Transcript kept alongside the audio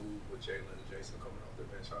Jalen and Jason coming off the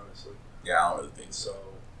bench, honestly. Yeah, I don't really think so. So,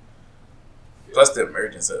 yeah. Plus the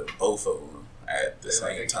emergence of both of them at the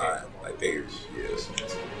same they time. came Like, off they, the bench.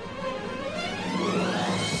 yeah.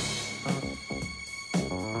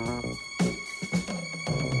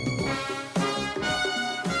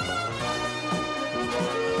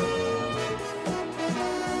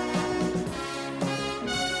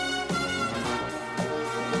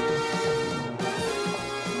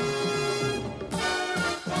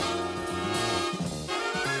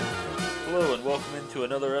 Hello and welcome into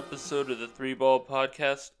another episode of the Three Ball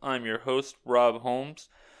Podcast. I'm your host, Rob Holmes.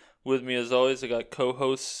 With me as always, I got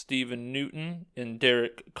co-hosts Stephen Newton and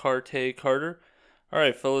Derek Carter.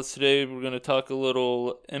 Alright fellas, today we're going to talk a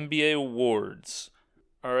little NBA awards.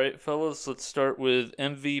 Alright fellas, let's start with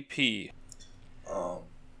MVP. I'm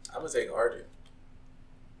going to take Harden.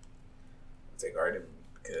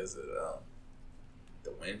 Because of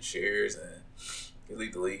the win shares, and he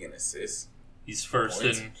lead the league in assists. He's first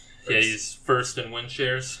Points. he's first in win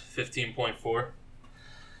shares, 15.4.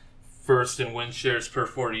 First in win shares per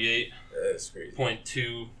 48. That's crazy.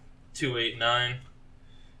 .2289.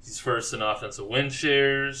 He's first in offensive win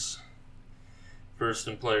shares, first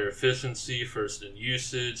in player efficiency, first in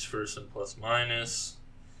usage, first in plus minus.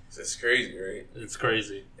 It's crazy, right? It's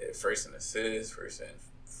crazy. Yeah, first in assists, first in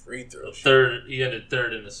free throw. Third, he ended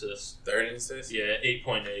third in assists. Third in assists? Yeah,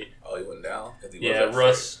 8.8. Oh, he went down? 'Cause he was Yeah, up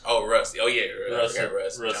Russ. first. Oh, Russ. Oh, yeah. Russ I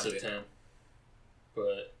forgot at jumped in. 10.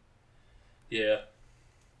 But yeah,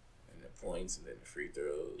 And the points and then the free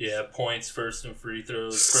throws. yeah, points first in free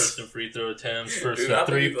throws, first in free throw attempts, first Dude, in I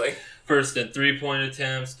think, first in 3-point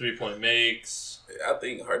attempts, 3-point makes. I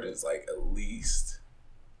think Harden's like at least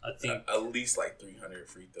I think like 300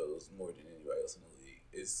 free throws more than anybody else in the league.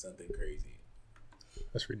 It's something crazy.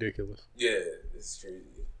 That's ridiculous. Yeah, it's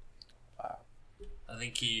crazy. I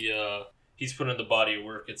think he's put in the body of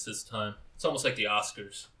work. It's his time. It's almost like the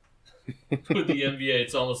Oscars. With the NBA,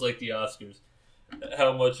 it's almost like the Oscars.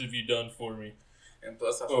 How much have you done for me And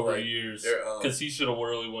plus, I feel over like years? they're, Because he should have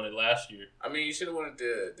really won it last year. I mean, you should have wanted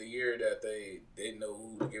the year that they didn't know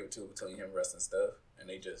who to give it to between him, Russ, and Steph, and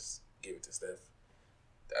they just gave it to Steph.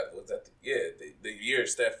 That was that. The year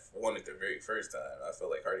Steph won it the very first time. I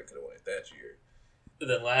felt like Harden could have won it that year. But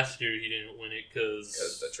then last year he didn't win it because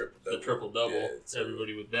the triple double. double. Yeah, so-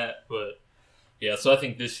 Everybody with that, but yeah. So I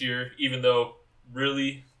think this year, even though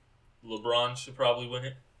really LeBron should probably win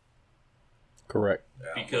it Correct. Yeah,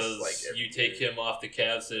 almost because like every you take year. him off the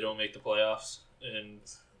Cavs, they don't make the playoffs, and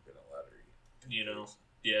It's been a lottery. you know,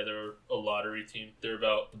 yeah, they're a lottery team. They're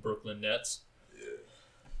about the Brooklyn Nets. Yeah.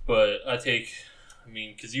 But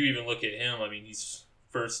because you even look at him, he's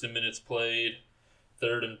first in minutes played,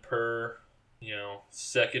 third in per,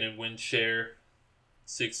 second in win share,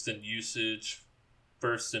 sixth in usage,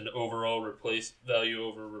 first in overall value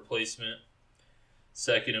over replacement,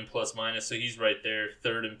 second in plus minus. So he's right there,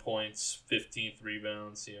 third in points, 15th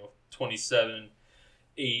rebounds, 27,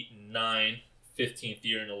 8, and 9, 15th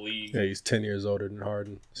year in the league. Yeah, he's 10 years older than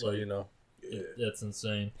Harden, so Yeah. That's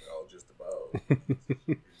insane. Oh, just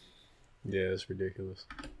about. Yeah, it's ridiculous.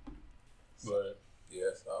 But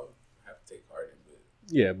Yes, I would have to take Harden, but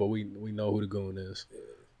Yeah, but we know who the goon is.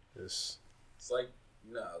 yeah. It's, It's like,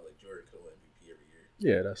 like Jordan could win MVP every year.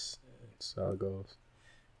 yeah, that's how it goes.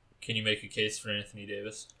 can you make a case for Anthony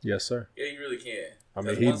Davis? Yes, sir. Yeah, you really can. I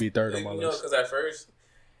mean, he'd be third on my You know, list. because at first,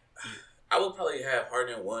 I would probably have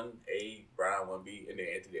Harden 1A, Brown 1B, and then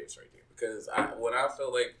Anthony Davis right there. Because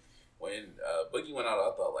when Boogie went out,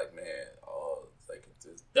 I thought, like, man, it's like it's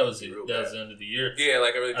just That was real the bad. end of the year. Yeah,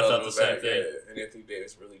 like I really I thought thought it was the same bad. thing. Yeah. And Anthony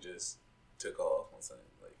Davis really just took off on something.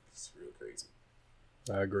 Like, it's real crazy.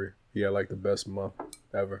 I agree. He had like the best month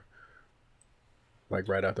ever. Like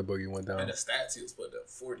right after Boogie went And down. the stats, he was putting up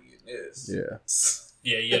 40 in this. Yeah.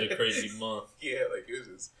 Yeah, he had a crazy month. Yeah, like it was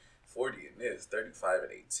just 40 in this, 35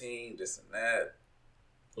 and 18, this and that.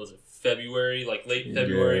 Was it February, like late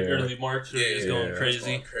February, Yeah. early March? He was going Yeah. crazy.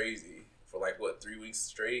 Going crazy for like 3 weeks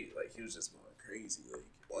straight. Like he was just going crazy.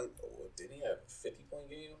 Like didn't he have a 50-point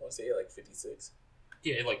game? I want to say he had like 56.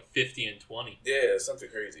 Yeah, he had like 50 and 20. Yeah, something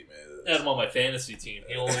crazy, man. I had him on my fantasy team.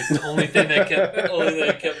 The only thing that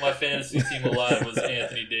kept my fantasy team alive was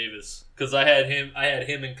Anthony Davis, because I had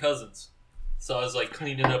him and Cousins, so I was like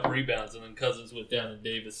cleaning up rebounds, and then Cousins went down, and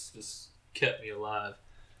Davis just kept me alive.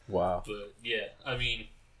 Wow. But yeah,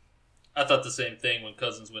 I thought the same thing when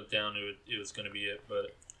Cousins went down. It was going to be it,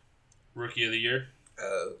 but rookie of the year.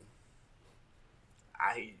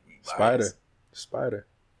 I Spider.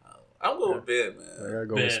 I'm going with Ben, man. I gotta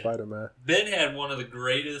go Ben. with Spider, man. Ben had one of the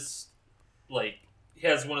greatest, he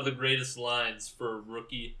has one of the greatest lines for a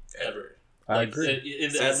rookie ever. I agree.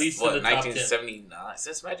 At least in the top 10. 1979.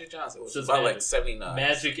 Since Magic Johnson was Since about Magic. like 79.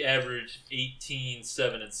 Magic averaged 18,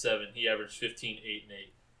 7, and 7. He averaged 15, 8, and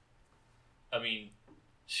 8. I mean,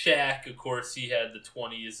 Shaq, of course, he had the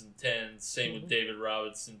 20s and 10s. Same with David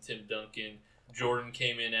Robinson, Tim Duncan. Jordan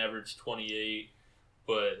came in, averaged 28.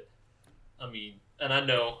 But, I mean, and I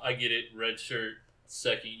know, I get it, red shirt,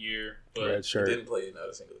 second year. But Red He shirt. didn't play not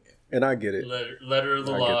a single game. And I get it. letter of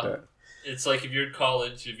the I law. get that. It's like if you're in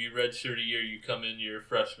college, if you red shirt a year, you come in, you're a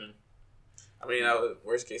freshman. I mean,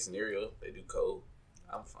 worst case scenario, they do cold.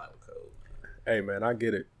 I'm fine with cold. Hey, man, I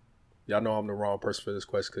get it. Y'all know I'm the wrong person for this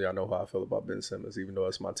question because y'all know how I feel about Ben Simmons, even though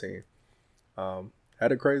it's my team.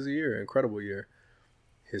 Had a crazy year, incredible year.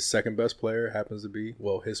 His second best player happens to be,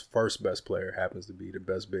 his first best player happens to be the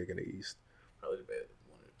best big in the East. Probably the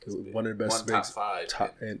best. One of the best top bigs five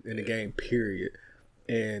in the game, period.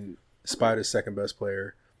 And Spider's second best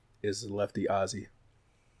player is lefty Ozzy.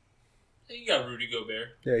 You got Rudy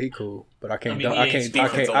Gobert. Yeah, he cool, but I can't. I mean, I he can't. ain't I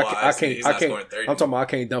can't. I can't. He's I not can't. scoring 30. I'm talking about I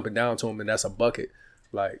can't dump it down to him, and that's a bucket.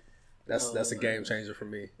 Like that's Oh, a game changer for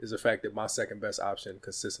me. Is the fact that my second best option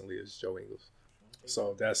consistently is Joe Ingles.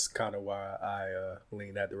 So that's kind of why I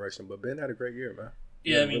lean that direction. But Ben had a great year, man.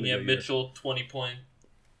 He Yeah, had I a mean, really yeah, good year. Mitchell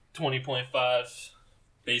 20.5,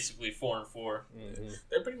 basically 4 and 4.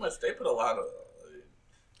 They put a lot of.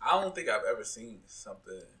 I don't think I've ever seen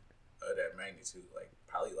something of that magnitude. Like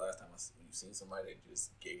probably last time you've seen somebody that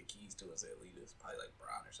just gave the keys to and said lead us. Probably like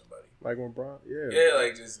Bron or somebody. Like when Bron, Yeah,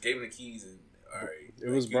 like just gave him the keys and all right. It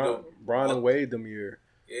was like, you Bron know, and Wade them year.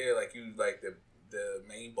 Yeah, like you like the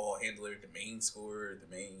main ball handler, the main scorer, the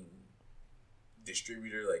main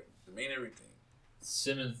distributor, like the main everything.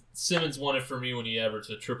 Simmons won it for me when he averaged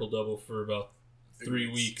a triple double for about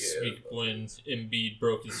 3 weeks Yeah, when Embiid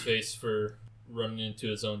broke his face for running into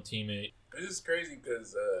his own teammate. It's just crazy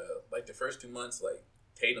because like the first 2 months, like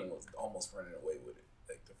Tatum was almost running away with it.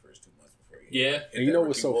 Like the first 2 months before he hit And you know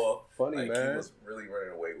what's rookie so ball, funny, like, man? He was really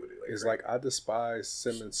running away with it. It's crazy. like I despise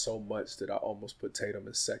Simmons so much that I almost put Tatum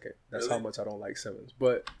in second. That's Really? how much I don't like Simmons.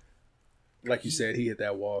 But like you said, he hit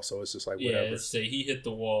that wall, so it's just like whatever. Yeah, say he hit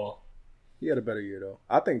the wall. He had a better year though.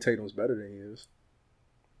 I think Tatum's better than he is.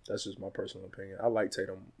 That's just my personal opinion. I like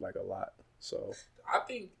Tatum like a lot. So I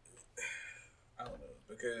think I don't know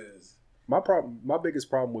because my biggest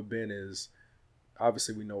problem with Ben is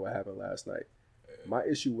obviously we know what happened last night. My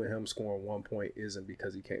issue with him scoring 1 point isn't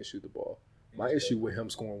because he can't shoot the ball. My issue with him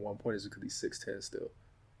scoring 1 point is because he's 6'10" still.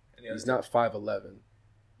 He's not 5'11",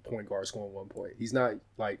 point guard scoring 1 point. He's not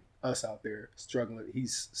like us out there struggling.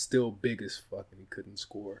 He's still big as fuck and he couldn't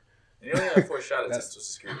score. And he only had 4 shot attempts to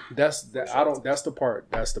security. That's the part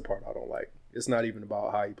I don't like. It's not even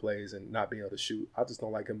about how he plays and not being able to shoot. I just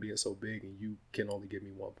don't like him being so big and you can only give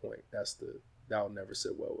me 1 point. That'll never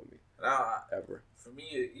sit well with me. Ever. For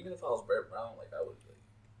me, even if I was Brett Brown, like I would,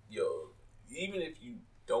 even if you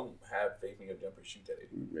don't have faith in your jumper, shoot that.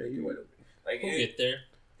 Like We'll get there.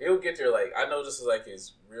 He'll get there. Like I know this is like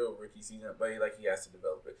his real rookie season, but he has to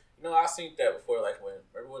develop it. I've seen that before. Like when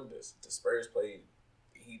everyone the Spurs played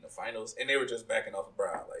Heat in the finals, and they were just backing off of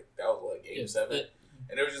Brown. Like that was like Game 7.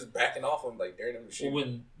 And they were just backing off him, like daring him to shoot.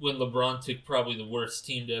 When LeBron took probably the worst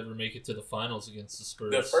team to ever make it to the finals against the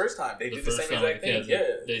Spurs. The first time they did the same exact thing.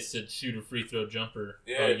 They said shoot a free throw jumper.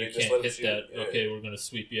 Yeah, you can't hit that. Yeah. Okay, we're gonna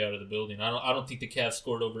sweep you out of the building. I don't think the Cavs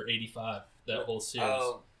scored over 85 that whole series.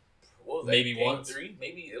 What was that? Maybe Game once. 3?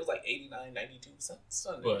 Maybe it was like 89, 92,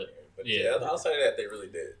 something. But yeah, outside of that, they really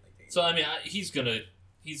did. So I mean, he's gonna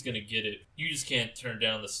get it. You just can't turn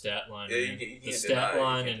down the stat line. Yeah, you can't the stat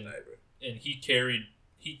line deny, and he carried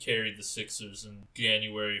the Sixers in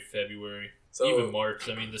January, February, so, even March.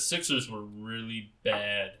 I mean, the Sixers were really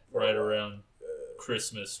bad right around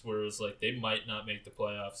Christmas, where it was like they might not make the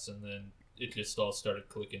playoffs, and then it just all started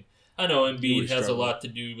clicking. I know Embiid has a lot to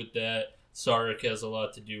do with that. Saric has a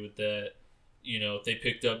lot to do with that. They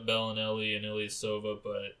picked up Bellinelli and Ilyasova,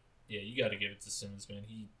 but yeah, you got to give it to Simmons, man.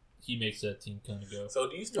 He makes that team kind of go. So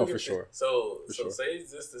do you still for sure? Say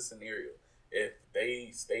is this the scenario? If they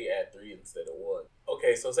stay at 3 instead of 1.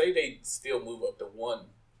 Okay, so say they still move up to 1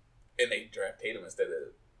 and they draft Tatum instead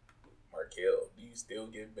of Markelle. Do you still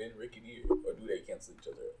give Ben rookie year, or do they cancel each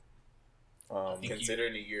other out?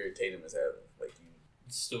 Considering the year Tatum is having, like you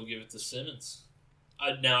still give it to Simmons.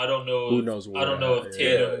 I don't know. Who knows? I don't know if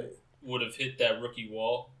Tatum would have hit that rookie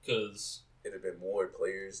wall because it'd have been more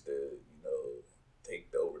players to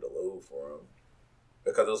take over the load for him.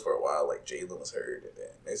 Because it was for a while, like Jalen was hurt, and then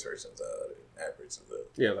this person's out, and that person's out.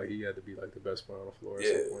 Yeah, like he had to be like the best player on the floor at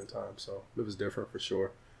some point in time. So it was different for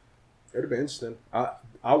sure. It'd have been interesting.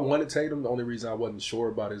 I wanted Tatum. The only reason I wasn't sure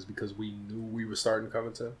about it is because we knew we were starting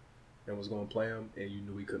Covington and was going to play him, and you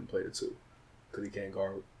knew he couldn't play the 2. because he can't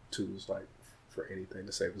guard twos like for anything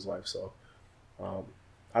to save his life. So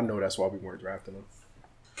I know that's why we weren't drafting him.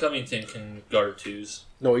 Covington can guard twos.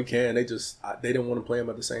 No, he can. They didn't want to play him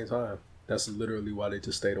at the same time. That's literally why they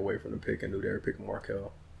just stayed away from the pick and knew they were picking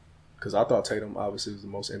Markelle. Because I thought Tatum obviously was the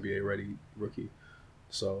most NBA ready rookie,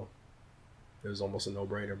 so it was almost a no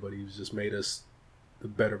brainer. But he just made us the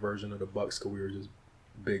better version of the Bucks because we were just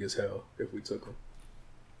big as hell if we took him.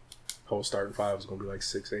 Whole starting five was gonna be like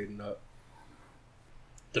 6'8" and up.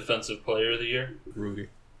 Defensive player of the year? Rudy.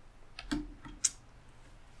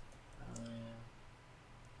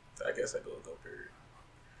 I guess I go with Gobert.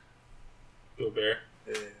 Gobert.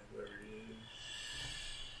 Yeah, whoever it is.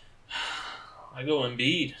 I go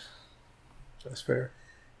Embiid. That's fair.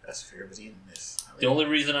 That's fair, but he didn't miss. The only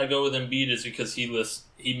reason I go with Embiid is because he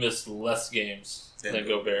missed less games than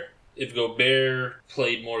Gobert. If Gobert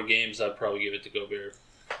played more games, I'd probably give it to Gobert.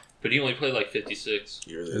 But he only played like 56.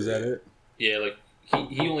 Is that it? Yeah, like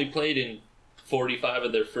he only played in 45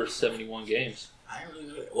 of their first 71 games. I really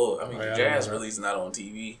know that. Well, I mean, the Jazz release not on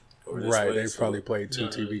TV. Right, they probably played 2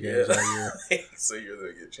 TV games all year. So you're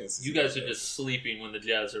going to get chances. You guys are just sleeping when the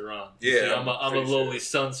Jazz are on. Yeah, see, I'm a lowly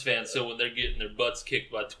Suns fan, so when they're getting their butts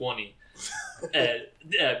kicked by 20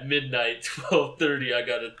 at midnight,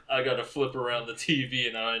 12:30, I gotta flip around the TV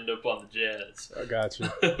and I end up on the Jazz. I got you.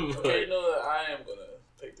 Okay, you know what? I am gonna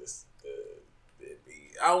take this.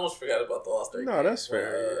 I almost forgot about the All-Star. No, that's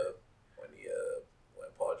fair. When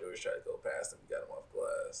Paul George tried to go past him, he got him off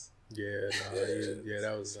glass. Yeah,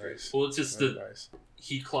 that was nice. Well, it's just nice.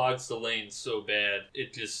 He clogs the lane so bad.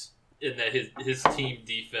 It just and that his team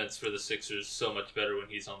defense for the Sixers is so much better when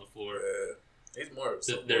he's on the floor. He's more.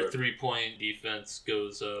 Their 3-point defense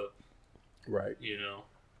goes up. Right. You know,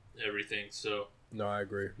 everything. So. No, I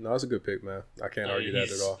agree. No, that's a good pick, man. I can't argue that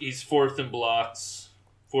at all. He's 4th in blocks,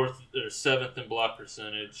 7th in block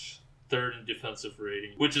percentage, 3rd in defensive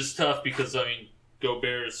rating, which is tough because I mean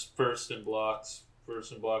Gobert is 1st in blocks,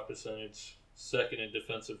 1st in block percentage, 2nd in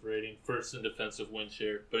defensive rating, 1st in defensive win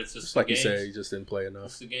share. But it's just like games. you say, he just didn't play enough.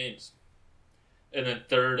 It's the games. And then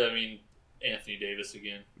 3rd, I mean Anthony Davis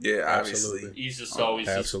again. Yeah, obviously. Absolutely. He's just always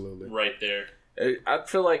just right there. I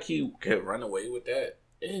feel like he could run away with that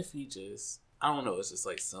if he just. I don't know. It's just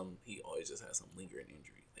like he always just has some lingering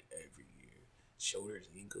injury, like every year. Shoulders,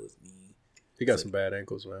 ankles, knee. He got some bad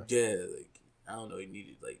ankles, man. Yeah, like I don't know. He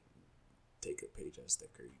needed take a page out of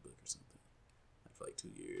Steph Curry book or something. Like for 2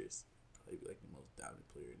 years, probably be like the most dominant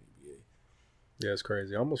player in the NBA. Yeah, it's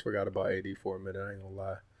crazy. I almost forgot about AD for a minute. I ain't gonna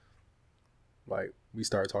lie. Like we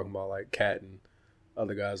started talking about like Cat and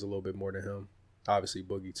other guys a little bit more than him. Obviously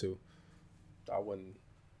Boogie too. I wasn't,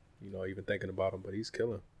 even thinking about him, but he's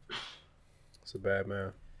killing. It's a bad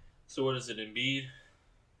man. So what is it, Embiid?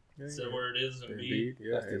 Is that where it is, Embiid?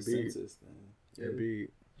 Yeah, That's the census thing. Embiid.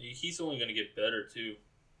 He's only going to get better too.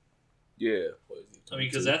 Yeah. I mean,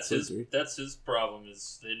 because that's his problem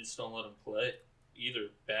is they just don't let him play.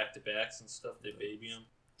 Either back-to-backs and stuff, they baby him.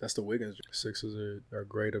 That's the Wiggins. Sixers are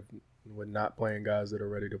great with not playing guys that are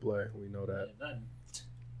ready to play. We know that. Man,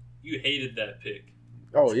 you hated that pick.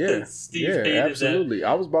 Oh yeah, Steve hated absolutely. That.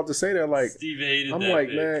 I was about to say that. Like Steve hated I'm that like,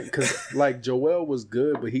 pick. man, because like Joel was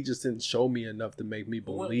good, but he just didn't show me enough to make me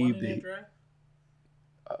believe that.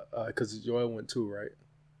 Because Joel went 2, right?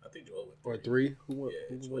 I think Joel went 3. Or 3. Who went?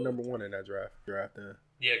 Yeah, who went number 1 in that draft? Then.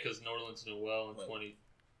 Yeah, because Nerlens Noel in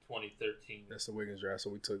 2013. That's the Wiggins draft, so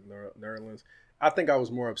we took Nerlens. I think I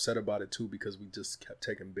was more upset about it too because we just kept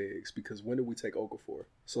taking bigs. Because when did we take Okafor?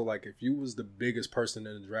 So like, if you was the biggest person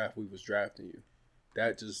in the draft, we was drafting you.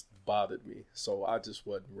 That just bothered me. So I just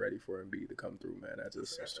wasn't ready for Embiid to come through, man. That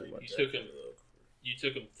just was too much. You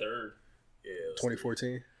took him 3rd. Yeah.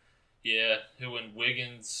 2014. Yeah, it went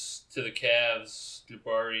Wiggins to the Cavs,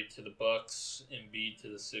 Jabari to the Bucks, Embiid to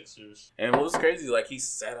the Sixers. And what was crazy, like he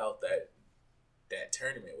sat out that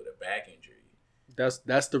tournament with a back injury.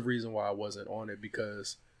 That's the reason why I wasn't on it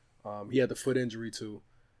because he had the foot injury too,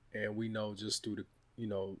 and we know just through the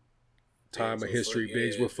time of history,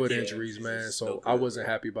 bigs with foot injuries, man. So I wasn't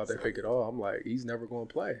happy about that pick at all. I'm like, he's never going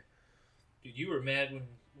to play. Dude, you were mad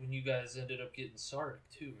when you guys ended up getting Saric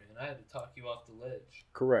too, man. I had to talk you off the ledge.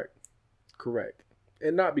 Correct.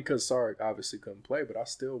 And not because Saric obviously couldn't play, but I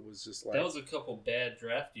still was just like... That was a couple bad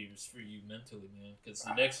draft years for you mentally, man. Because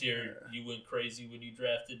the next year, you went crazy when you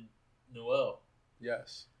drafted Noel.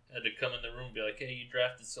 Yes. Had to come in the room and be like, hey, you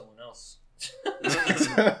drafted someone else.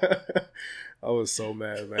 I was so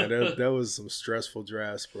mad, man. That was some stressful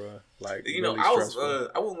drafts, bro. Like, really I stressful.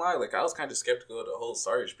 I won't lie. Like, I was kind of skeptical of the whole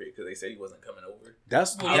Sarge pick because they said he wasn't coming over.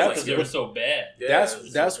 Because they were so bad.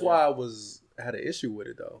 That's why I had an issue with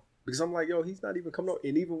it though, Because I'm like, yo, he's not even coming over.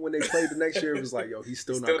 And even when they played the next year, it was like, yo, he's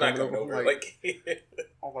still not coming over. I'm like,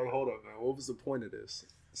 hold up, man. What was the point of this?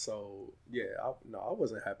 So, yeah, I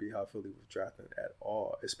wasn't happy how Philly was drafting at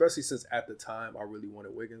all. Especially since at the time, I really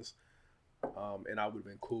wanted Wiggins. And I would have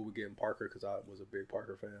been cool with getting Parker because I was a big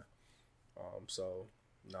Parker fan. So,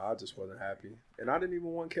 no, I just wasn't happy. And I didn't even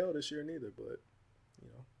want Kel this year neither, but, you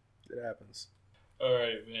know, it happens. All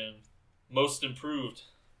right, man. Most improved.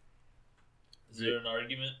 Is there an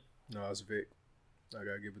argument? No, it's Vic. I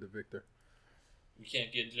got to give it to Victor. We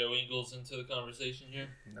can't get Joe Ingles into the conversation here?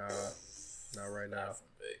 Nah, not right now. Not from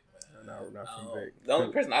Vic, man. Not from Vic. The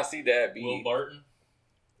only person I see that be Will Barton?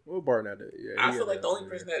 Will Barton had it. Yeah, I feel like the only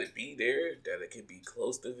person that'd be there that it could be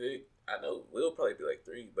close to Vic. I know Will probably be like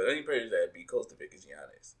 3, but the only person that'd be close to Vic is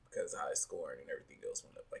Giannis because how his scoring and everything else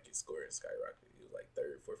went up. Like his scoring skyrocketed. He was like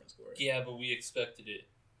 3rd, 4th in scoring. Yeah, but we expected it.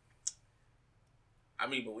 I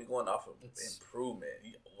mean, but we going off of improvement.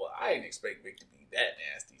 Well, I didn't expect Vic to be that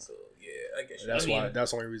nasty, so yeah, I guess that's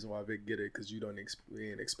the only reason why Vic get it because you didn't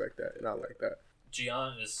expect that, not like that.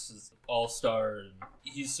 Giannis is all-star, and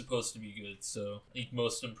he's supposed to be good, so I think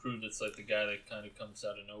most improved, it's like the guy that kind of comes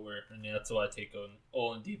out of nowhere, and that's why I take on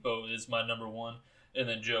Oladipo is my number 1, and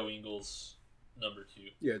then Joe Ingles number 2.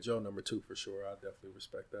 Yeah, Joe number 2 for sure. I definitely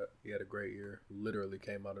respect that. He had a great year. Literally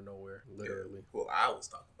came out of nowhere. Literally. Yeah. Well, I was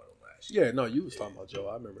talking about him last year. Yeah, no, you was talking about Joe.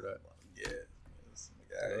 I remember that. Yeah.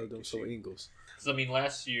 I them so Ingles. Because, I mean,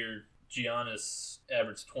 last year, Giannis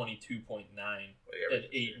averaged 22.9 and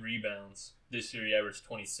 8 rebounds. This year he averaged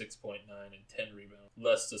 26.9 and 10 rebounds.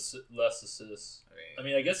 Less assists. I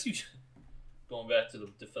mean, I guess you, going back to the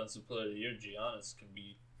defensive player of the year, Giannis can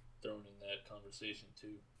be thrown in that conversation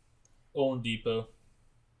too. Oladipo.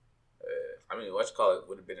 I mean, whatchamacallit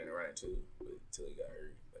would have been in the running too, until he got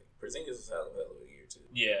hurt. Like Porzingis was hell of a year too.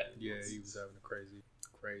 Yeah. Yeah, he was having a crazy.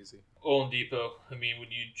 Oladipo. I mean,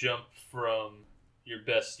 when you jump from your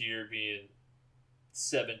best year being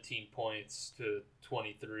 17 points to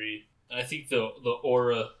 23. I think the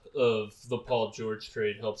aura of the Paul George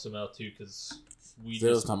trade helps him out too because we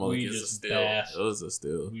just bashed. It was a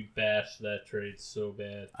steal. We bashed that trade so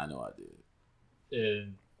bad. I know I did.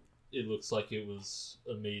 And it looks like it was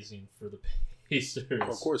amazing for the Pacers. Well,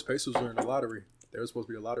 of course, Pacers were in the lottery. They were supposed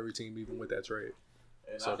to be a lottery team even with that trade.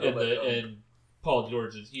 And Paul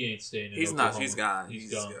George he ain't staying in Oklahoma. He's gone.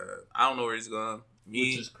 He's gone. I don't know where he's gone.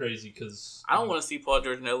 Which is crazy because I don't want to see Paul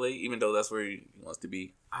George in LA, even though that's where he wants to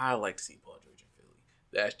be. I like to see Paul George in Philly.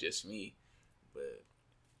 That's just me. But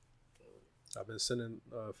I've been sending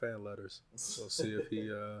fan letters. So see if he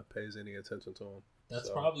pays any attention to him. That's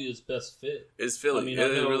probably his best fit. It's Philly. I mean, I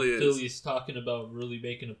know really Philly's talking about really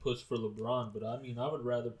making a push for LeBron, but I mean, I would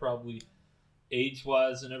rather probably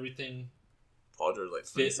age-wise and everything, Paul George like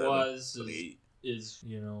fit-wise is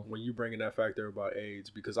you know, when you bring in that factor about age,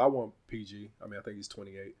 because I want PG. I mean, I think he's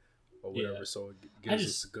 28 or whatever, so it gives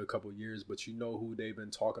us a good couple of years. But you know who they've been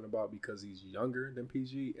talking about because he's younger than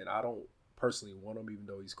PG, and I don't personally want him, even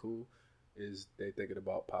though he's cool. Is they thinking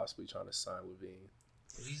about possibly trying to sign Levine?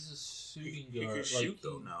 He's a shooting guard. He can shoot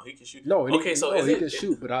though. Now he can shoot. No, he can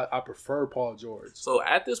shoot, but I prefer Paul George. So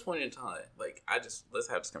at this point in time, like let's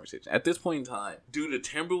have this conversation. At this point in time, do the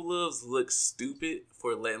Timberwolves look stupid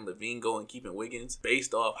for letting Levine go and keeping Wiggins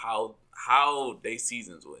based off how they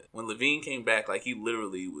seasons went? When Levine came back, like he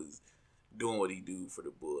literally was doing what he do for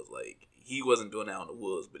the Bulls. Like he wasn't doing that on the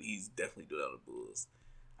Wolves, but he's definitely doing that on the Bulls.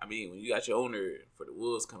 I mean, when you got your owner for the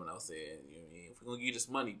Wolves coming out saying, you know what I mean, if we're gonna give you this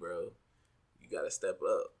money, bro, you gotta step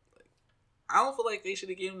up. Like, I don't feel like they should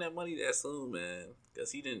have given him that money that soon, man,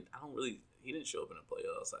 because he didn't show up in the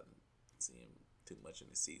playoffs. I didn't see him too much in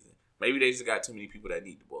the season. Maybe they just got too many people that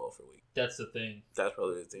need the ball for Wiggins. That's the thing. That's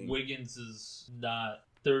probably the thing. Wiggins is not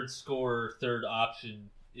third scorer, third option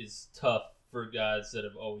is tough for guys that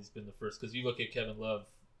have always been the first. Because you look at Kevin Love,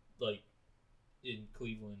 like in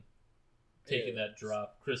Cleveland, taking that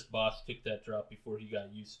drop. Chris Bosh took that drop before he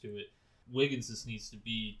got used to it. Wiggins just needs to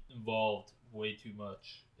be involved way too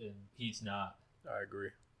much, and he's not. I agree.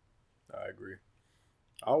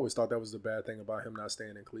 I always thought that was the bad thing about him not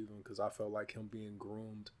staying in Cleveland because I felt like him being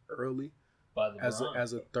groomed early by LeBron.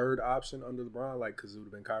 as a third option under LeBron, like because it would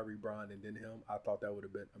have been Kyrie, Bron, and then him. I thought that would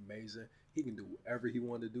have been amazing. He can do whatever he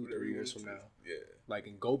wanted to do 3 years from now. Yeah. Like,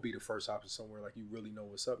 and go be the first option somewhere. Like, you really know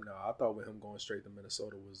what's up now. I thought with him going straight to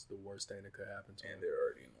Minnesota was the worst thing that could happen to him. And they're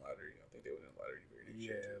already in the lottery. I think they were in the lottery.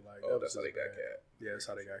 That's how they got Cat. Yeah, that's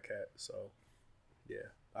how they got Cat. So, yeah,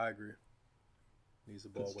 I agree. Needs the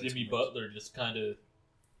ball. Jimmy Butler just kind of.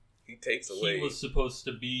 He takes away. He was supposed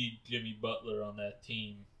to be Jimmy Butler on that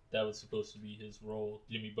team. That was supposed to be his role.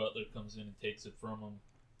 Jimmy Butler comes in and takes it from him.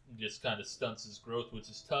 just kind of stunts his growth, which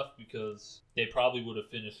is tough because they probably would have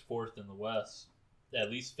finished 4th in the West, at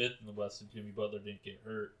least 5th in the West if Jimmy Butler didn't get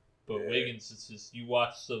hurt. But Wiggins, it's just, you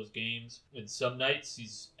watch those games, and some nights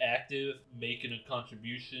he's active, making a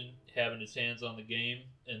contribution, having his hands on the game,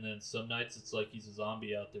 and then some nights it's like he's a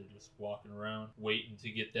zombie out there just walking around, waiting to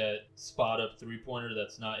get that spot-up three-pointer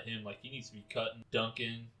that's not him. Like, he needs to be cutting,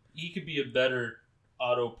 dunking. He could be a better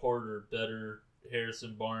Otto Porter, better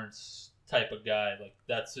Harrison Barnes type of guy. Like,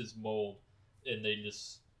 that's his mold, and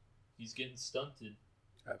he's getting stunted.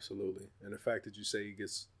 Absolutely. And the fact that you say he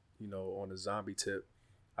gets, on a zombie tip,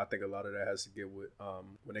 I think a lot of that has to get with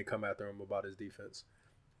when they come after him about his defense.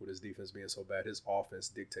 With his defense being so bad, his offense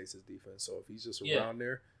dictates his defense. So if he's just around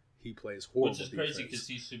there, he plays horrible defense. Which is crazy because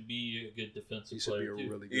he should be a good defensive player. He should be a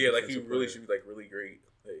really good defensive player. really should be, really great.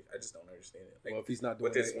 Like, I just don't understand it. Like, well, if he's not doing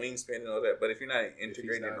with his wingspan and all that, but if you're not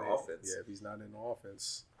integrating in the offense. Yeah, if he's not in the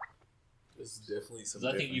offense. There's definitely some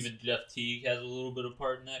I think even Jeff Teague has a little bit of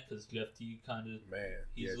part in that because Jeff Teague kind of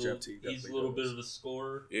Jeff Teague he's a little bit of a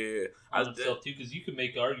scorer. Yeah, on himself too, because you could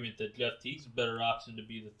make the argument that Jeff Teague's a better option to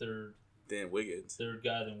be the third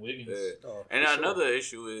guy than Wiggins. Yeah. And another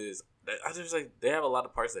issue is that I just they have a lot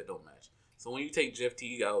of parts that don't match. So when you take Jeff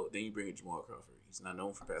Teague out, then you bring in Jamal Crawford. He's not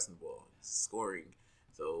known for passing the ball. He's scoring.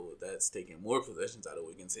 So that's taking more possessions out of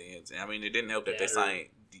Wiggins' hands. And I mean, it didn't help that they signed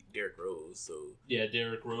Derrick Rose. So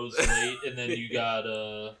Derrick Rose late, and then you got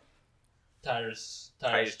Tyus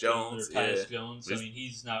Jones. Jones. I mean,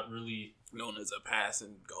 he's not really known as a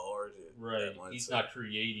passing guard. Right. He's not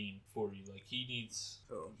creating for you. Like, he needs.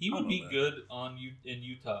 He would be good in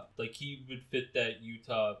Utah. Like, he would fit that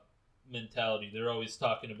Utah mentality. They're always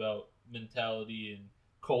talking about mentality and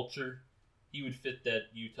culture. He would fit that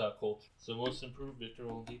Utah culture. So most improved, Victor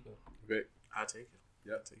Oladipo. Vic. I'll take it.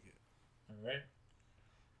 Yeah, I'll take it. All right.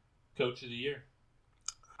 Coach of the year.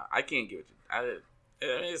 I can't give it to.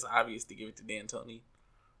 It's obvious to give it to D'Antoni,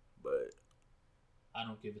 but I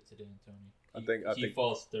don't give it to D'Antoni. I think he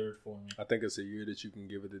falls third for me. I think it's a year that you can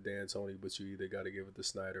give it to D'Antoni, but you either got to give it to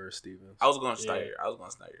Snyder or Stevens. I was going Snyder.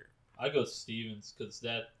 I go Stevens because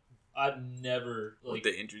I've never with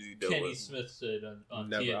the injuries he dealt Kenny with. Smith said on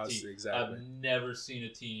TNT. Exactly. I've never seen a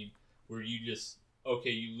team where you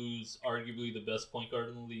you lose arguably the best point guard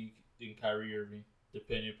in the league in Kyrie Irving,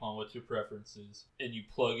 depending upon what your preference is, and you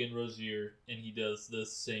plug in Rozier and he does the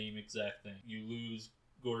same exact thing. You lose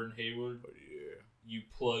Gordon Hayward. You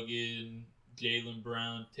plug in Jaylen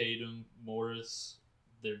Brown, Tatum, Morris.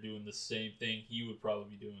 They're doing the same thing he would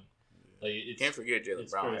probably be doing. Like, can't forget Jaylen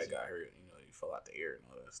Brown had got hurt. He fell out the air and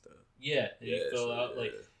all that stuff. Yeah, he fell out.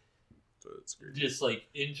 Like, so it's crazy. Just like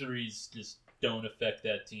injuries just don't affect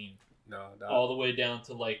that team. No. All the way down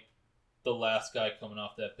to like the last guy coming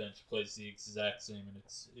off that bench plays the exact same, and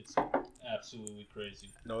it's absolutely crazy.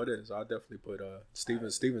 No, it is. I definitely put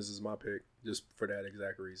Stevens. Stevens is my pick just for that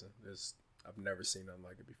exact reason. I've never seen nothing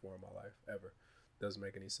like it before in my life ever. Doesn't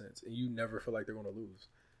make any sense, and you never feel like they're going to lose.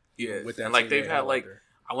 Yeah, with that, and like they've had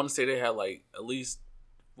I want to say they had at least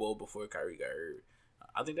before Kyrie got hurt,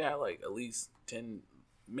 I think they had at least 10.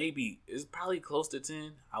 Maybe it's probably close to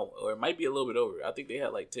 10, or it might be a little bit over. I think they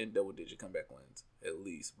had 10 double-digit comeback wins at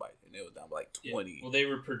least, and it was down by 20. Yeah. Well, they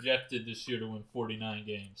were projected this year to win 49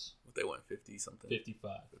 games. But they won 50 something.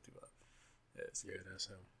 55. Yeah, that's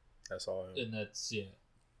him. That's all him. And that's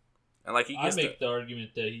And I make the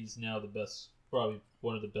argument that he's now probably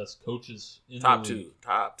one of the best coaches in top the league.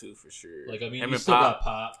 Top two for sure. You still got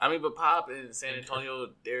Pop. But Pop in San Antonio,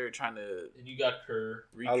 they're trying to. And you got Kerr.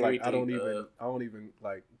 I don't even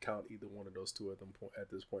count either one of those two at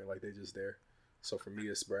this point. Like, they're just there. So for me,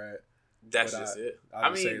 it's Brad. That's just it.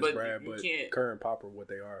 I say it's Brad, but Kerr and Pop are what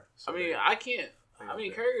they are. So I can't. Kerr,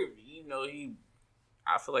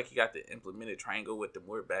 I feel like he got the implemented triangle with the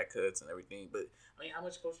more back cuts and everything. But how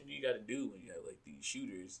much coaching do you got to do when you have these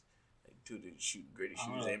shooters? Two of the greatest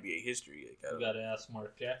shooters in NBA history. You got to ask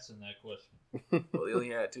Mark Jackson that question. Well, he only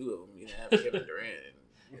had two of them. He didn't have Kevin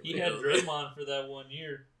Durant. He had Draymond for that 1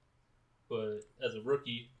 year, but as a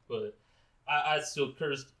rookie. But I still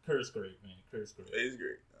Kerr's great, man. Kerr's great. He's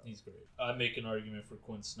great. He's great. I make an argument for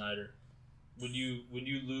Quinn Snyder. When you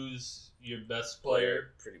lose your best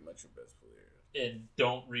player, pretty much your best player, and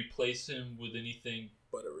don't replace him with anything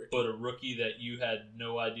but a rookie that you had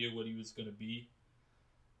no idea what he was going to be,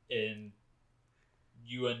 and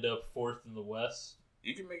you end up 4th in the West.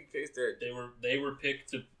 You can make a case that they were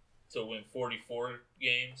picked to win 44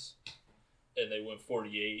 games, and they won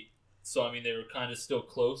 48. So they were kind of still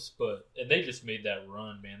close, and they just made that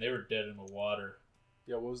run, man. They were dead in the water.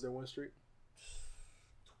 Yeah, what was their win streak?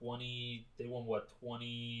 20. They won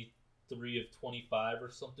 23 of 25 or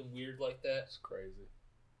something weird like that.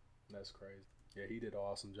 That's crazy. Yeah, he did an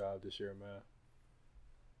awesome job this year, man.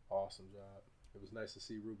 Awesome job. It was nice to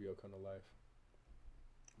see Rubio come to life.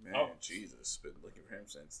 Man, Jesus, been looking for him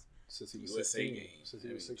since Since he was USA 16. game. Since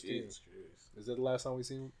he was I mean, 16. Jesus Christ. Is that the last time we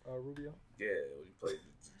seen Rubio? Yeah, when he played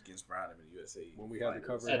against Brown in the USA. When we had to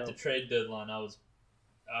cover At the trade deadline, I was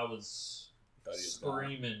Thought he was gone.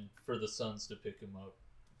 screaming for the Suns to pick him up,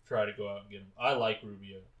 try to go out and get him. I like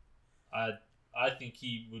Rubio. I think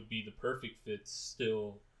he would be the perfect fit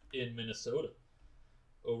still in Minnesota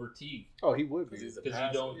over Teague. Oh, he would be. Because he's a Because you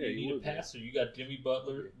passer. don't Yeah, you he need a would be. passer. You got Jimmy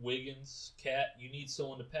Butler, Wiggins, Cat. You need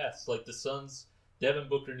someone to pass. Like the Suns, Devin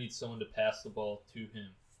Booker needs someone to pass the ball to him.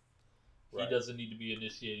 Right. He doesn't need to be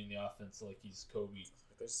initiating the offense like he's Kobe.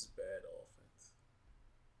 This is bad offense.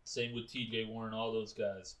 Same with T.J. Warren, all those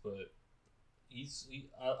guys. But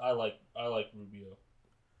I like Rubio.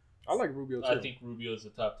 I like Rubio too. I think Rubio is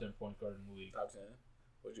a top 10 point guard in the league. Top 10.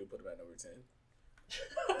 Would you put him at number 10?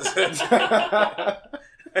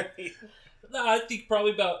 No, I think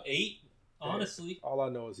probably about 8. Honestly, All I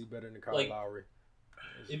know is he better than Kyle Like, Lowry.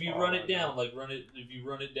 That's if you all run I it down, know. if you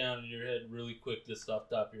run it down in your head really quick, just off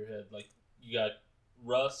the top of your head, like you got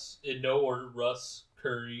Russ in no order: Russ,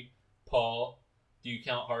 Curry, Paul. Do you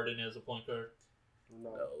count Harden as a point guard?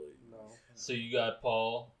 No. No. So you got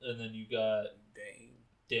Paul, and then you got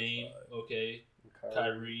Dame. Five. Okay,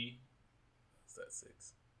 Kyrie. Is that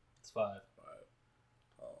 6? It's 5. 5.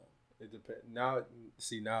 It depends. Now,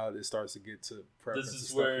 see, now it starts to get to preference. This is and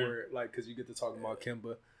stuff where- like, because you get to talk about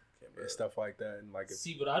Kimba and stuff like that, and like, if,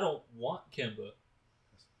 See, but I don't want Kimba.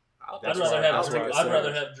 That's I'd rather why- that's have why I I'd said-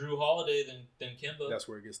 rather have Drew Holiday than Kimba. that's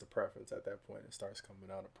where it gets to preference. At that point, it starts coming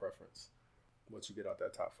out of preference. Once you get out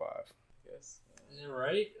that top 5, Yes. Yeah,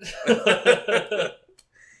 right?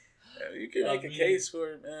 Yeah, you can make a case for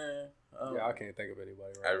it, man. yeah, I can't think of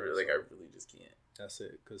anybody. Right I now, really, so I really just can't. that's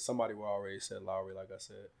it. Because somebody will already said Lowry, like I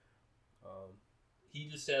said. He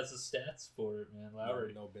just has the stats for it, man.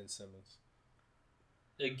 Lowry. No Ben Simmons.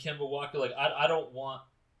 And Kemba Walker, like I don't want.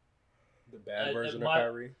 The bad version my- of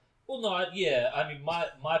Kyrie. Well, no, I mean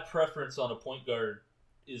my preference on a point guard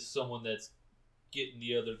is someone that's getting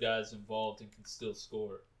the other guys involved and can still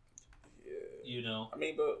score. Yeah. You know, I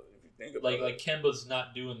mean, but if you think about like Kemba's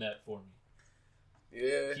not doing that for me.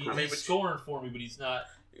 yeah. He's I mean, but scoring for me, but he's not.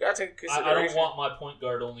 you gotta take in I consideration. don't want my point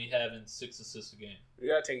guard only having 6 assists a game. You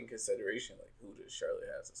gotta take in consideration like who does Charlotte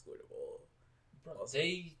has to score the ball. Bro,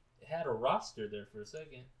 they had a roster there for a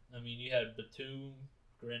second. I mean, you had Batum.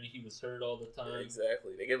 Granted, he was hurt all the Yeah, time.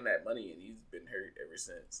 exactly. They give him that money, and he's been hurt ever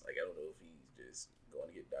since. Like I don't know if he's just going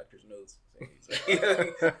to get doctor's notes, saying he's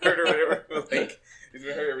hurt or whatever. But, like he's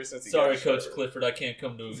been hurt ever since. He Sorry, got Coach Charlotte. Clifford, I can't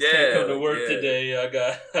come to Yeah, work yeah. today. I'm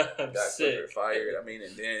Got sick. Clifford fired. I mean,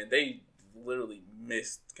 and then they literally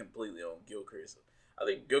missed completely on Gilchrist. I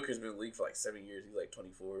think Gilchrist's been in the league for like 7 years. He's like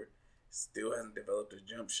 24. Still hasn't developed a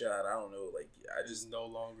jump shot. I don't know. Like I Just just no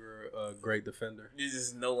longer a great defender. he's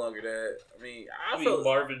just no longer that. I mean, I mean,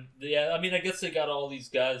 Marvin. Yeah, I mean, I guess they got all these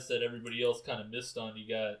guys that everybody else kind of missed on. You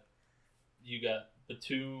got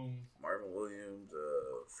Batum, Marvin Williams,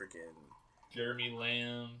 freaking. Jeremy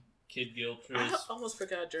Lamb, Kid I Gilchrist, almost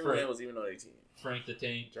forgot Jeremy Frank- Lamb was even on their team. Frank the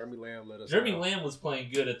Tank. Jeremy Lamb let us. Jeremy down. Lamb was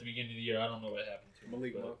playing good at the beginning of the year. I don't know what happened to him.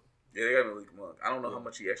 Malik but- Monk. Yeah, they got Malik Monk. I don't know how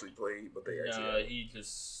much he actually played, but they actually. Nah,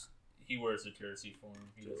 he wears a jersey for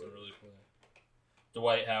him. He doesn't really play.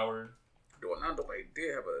 Dwight Howard. Not Dwight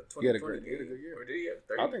did have a 2020 He had a good year. Or did he have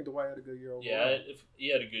 30? I think Dwight had a good year overall. Yeah, if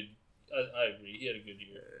he had a good. I agree. He had a good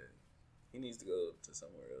year. He needs to go to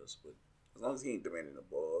somewhere else, but as long as he ain't demanding the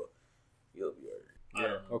ball, he'll be alright. I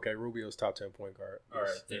don't know. Okay, Rubio's top 10 point guard. All right,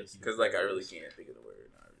 Yes, thank yes. you. Because like I really can't think of the word.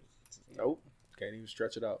 Nope. Can't even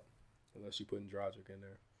stretch it out unless you putting Dragic in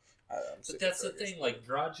there. But that's the thing. Like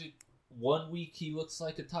Dragic, 1 week he looks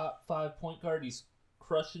like a top 5 point guard. He's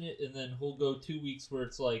crushing it, and then he'll go 2 weeks where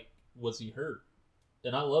it's like, was he hurt?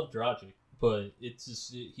 And I love Dragic, but it's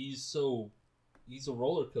just he's a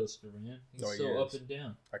roller coaster, man. He's Oh, he so up is. and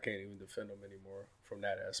down. I can't even defend him anymore from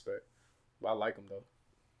that aspect. But I like him though.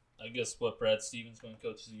 I guess Brad Stevens won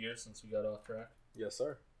Coach of the Year since we got off track. Yes,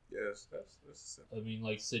 sir. Yes, that's I mean,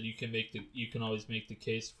 like I said, you can always make the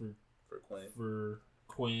case for for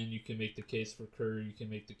Quinn. You can make the case for Curry. You can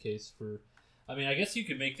make the case for. I mean, I guess you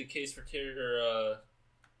could make the case for Terry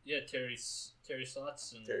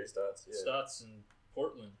Stotts and Terry Stotts. Yeah. Stotts in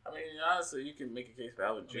Portland. I mean, honestly, you can make a case for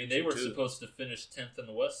Alvin I Gentry. mean, they were too. supposed to finish 10th in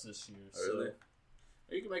the West this year. Oh, So. really?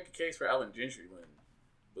 Or you can make a case for Alvin Gentry when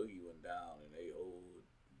Boogie went down and they old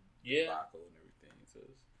Yeah, debacle and everything. So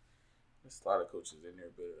there's a lot of coaches in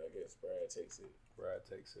there, but I guess Brad takes it. Brad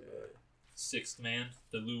takes it. Yeah. sixth man,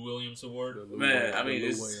 the Lou Williams Award. The Lou Man, Williams- I mean, the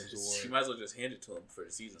Lou it's, Williams you Award. might as well just hand it to him before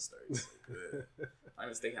the season starts. Like, I'm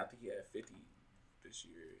mistaken. I think he had 50 this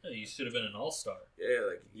year. Hey, you should have been an all-star. Yeah,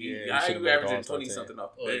 like Yeah, I he should've you made the averaging All-Star 20 team. something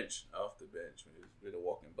off the bench. Off the bench, been a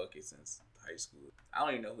walking bucket since high school. I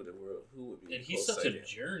don't even know who would be. And he's close such a second.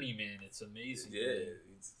 journeyman. It's amazing. Yeah, man.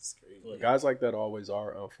 it's crazy. Like, Guys like that always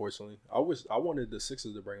are, unfortunately. I wanted the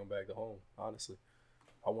Sixers to bring him back to home, honestly.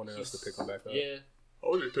 I wanted us to pick him back up. Yeah.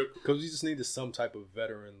 Because we just needed some type of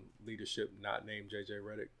veteran leadership not named J.J.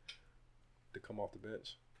 Redick to come off the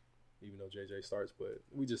bench, even though J.J. starts. But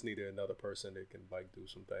we just needed another person that can, like, do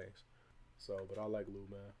some things. So, but I like Lou,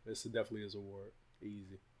 man. This definitely is award.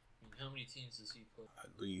 Easy. How many teams does he play?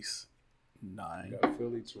 At least 9. We got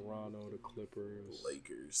Philly, Toronto, the Clippers.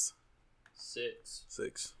 Lakers 6.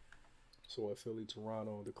 6. So at Philly,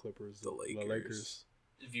 Toronto, the Clippers, The Lakers.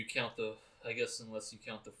 If you count I guess unless you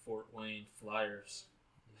count the Fort Wayne Flyers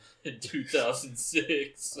in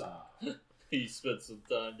 2006. He spent some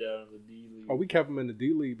time down in the D League. Oh, we kept him in the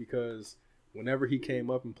D League because whenever he came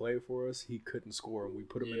up and played for us, he couldn't score. And we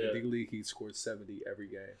put him in the D League, he scored 70 every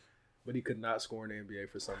game. But he could not score in the NBA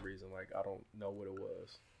for some reason. Like, I don't know what it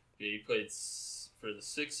was. Yeah, he played for the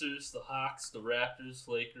Sixers, the Hawks, the Raptors,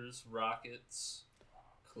 Lakers, Rockets,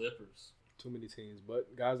 Clippers. Too many teams.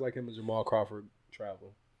 But guys like him and Jamal Crawford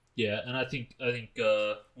travel. Yeah, and I think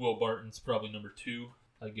Will Barton's probably number 2.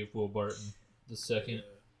 I'd give Will Barton the second. It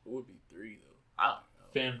would be 3 though. I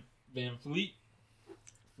don't know. Van Fleet.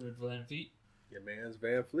 Fred Van Fleet. Your man's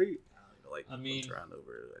Van Fleet. I mean,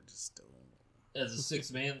 over. I just don't. As a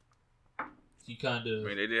 6th man, he kind of... I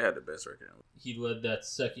mean, they did have the best record. He led that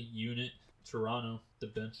second unit, Toronto, the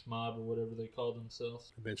bench mob or whatever they call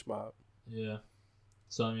themselves. Bench mob. Yeah.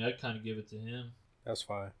 So, I mean, I'd kind of give it to him. That's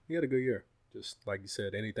fine. He had a good year. Just like you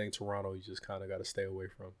said, anything Toronto, you just kind of got to stay away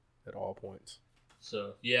from at all points.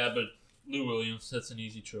 So, yeah, but Lou Williams, that's an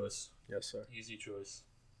easy choice. Yes, sir. Easy choice.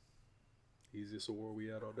 Easiest award we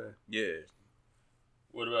had all day. Yeah.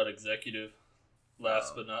 What about executive?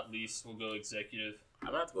 Last but not least, we'll go executive. I'm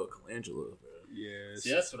gonna have to go Colangelo, bro. Yeah.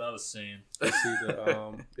 See, that's what I was saying.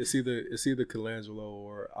 It's either Colangelo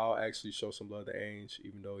or I'll actually show some love to Ainge,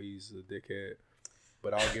 even though he's a dickhead.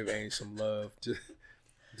 But I'll give Ainge some love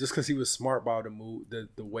just because he was smart about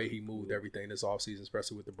the way he moved everything this offseason,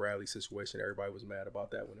 especially with the Bradley situation. Everybody was mad about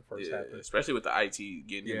that when it first happened. Especially with the IT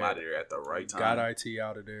getting him out of there at the right time. Got IT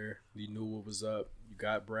out of there. You knew what was up. You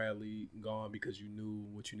got Bradley gone because you knew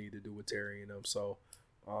what you need to do with Terry and them. So,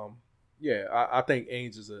 yeah, I think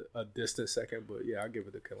Ainge is a distant second, but yeah, I'll give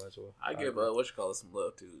it to Colangelo. I give some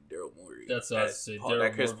love to Daryl Morey. That's what I was saying.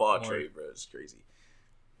 That Chris Paul trade, bro, is crazy.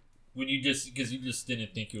 Because you just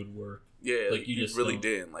didn't think it would work. Yeah, like you just really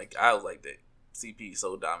didn't. Like, I was like that. CP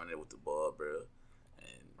so dominant with the ball, bro,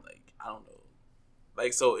 and like I don't know.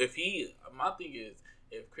 Like, so my thing is,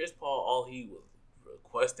 if Chris Paul all he was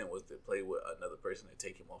requesting was to play with another person and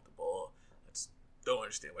take him off the ball, I just don't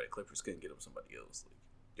understand why the Clippers couldn't get him somebody else. Like,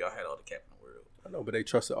 y'all had all the cap in the world. I know, but they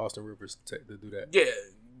trusted Austin Rivers to do that. Yeah,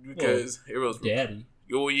 because it was Daddy.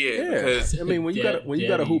 Oh yeah, because I mean when you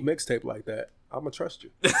got a hoop mixtape like that, I'm gonna trust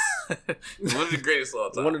you. One of the greatest of all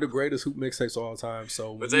time. One of the greatest hoop mixtapes of all time.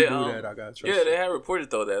 So when they, you do that, I gotta trust you. Yeah, they had reported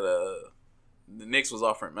though that the Knicks was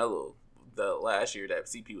offering Melo the last year that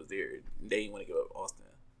CP was there. They didn't want to give up Austin,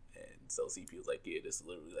 and so CP was like, "Yeah, this is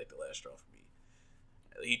literally like the last straw for me."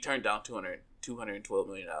 He turned down $212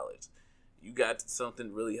 million. You got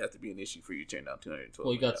something really have to be an issue for you to turn down $212 million.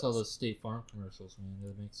 Well, you got all those State Farm commercials, man.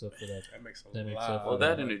 That makes up for that. That makes That a makes lot. up for Well,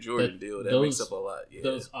 that and the Jordan deal, that makes up a lot. Yeah.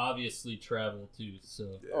 Those obviously travel too.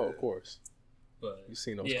 So, Yeah. Oh, of course. but You've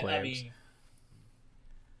seen those yeah, claims. I mean,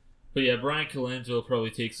 but yeah, Brian Colangelo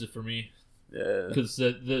probably takes it for me Yeah. because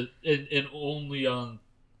and only on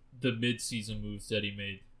the mid-season moves that he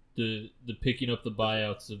made. The picking up the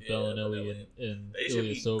buyouts of Bellinelli and They should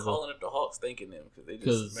be Ilyasova. calling up the Hawks, thanking them because they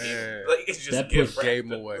 'Cause, just man, like it's just that gift pushed- Gave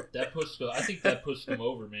him wrapped. away. That pushed. I think that pushed them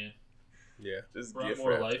over, man. Yeah. Just Brought gift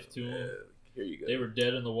more wrapped life to 'em. Yeah, here you go. They were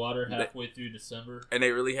dead in the water halfway through December. and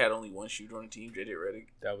they really had only one shooter on the team, JJ Redick.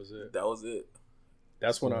 That was it. That was it.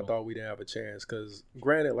 That's when I So- thought we didn't have a chance. Because,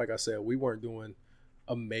 granted, like I said, we weren't doing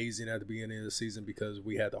amazing at the beginning of the season because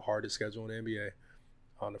we had the hardest schedule in the NBA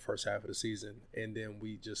on the first half of the season. And then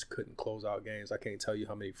we just couldn't close out games. I can't tell you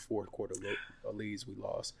how many fourth quarter leads we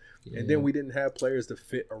lost. And then we didn't have players to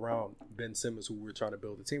fit around Ben Simmons, who we were trying to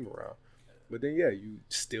build a team around. But then, yeah, you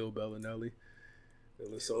still Bellinelli,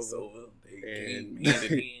 Ilyasova, and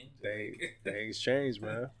things changed,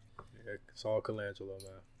 man. Yeah, it's all Colangelo,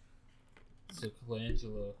 man. So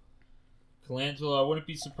Colangelo, I wouldn't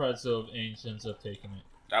be surprised though if Ainge ends up taking it.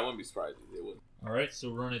 I wouldn't be surprised if they would. All right,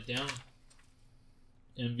 so run it down.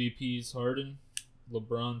 MVPs Harden,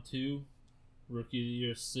 LeBron 2, Rookie of the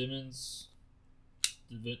Year Simmons,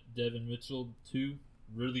 Devin Mitchell 2,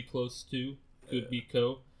 really close 2. could be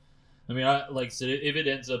Co. I mean, like I said, if it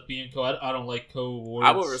ends up being Co, I don't like Co awards.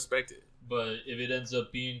 I would respect it. But if it ends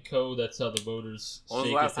up being Co, that's how the voters When was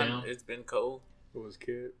shake the last it time down. it's been cold? It was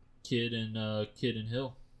Kid. Kid and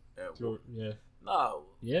Hill. Yeah. No.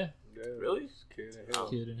 Yeah. Yeah, Really? it was Kid and Hill.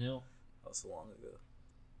 Kid and Hill. That was so long ago.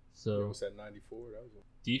 So It was at 94. That was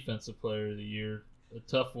defensive player of the year, a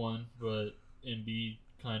tough one, but Embiid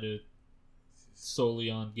kind of solely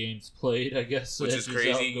on games played, I guess. Which is edges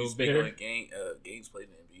crazy. out He's Gobert. been on games played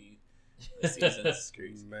in Embiid. This season is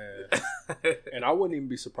crazy. man. And I wouldn't even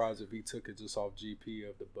be surprised if he took it just off GP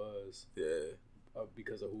of the buzz Yeah.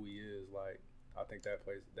 because of who he is. Like, I think that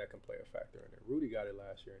can play a factor in it. Rudy got it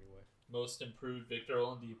last year anyway. Most improved, Victor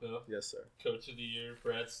Oladipo. Yes, sir. Coach of the year,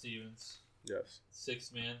 Brad Stevens. Yes.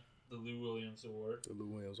 Sixth man, the Lou Williams Award. The Lou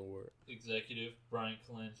Williams Award. Executive, Brian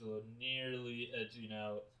Colangelo, nearly edging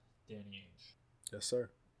out Danny Ainge. Yes, sir.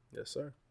 Yes, sir.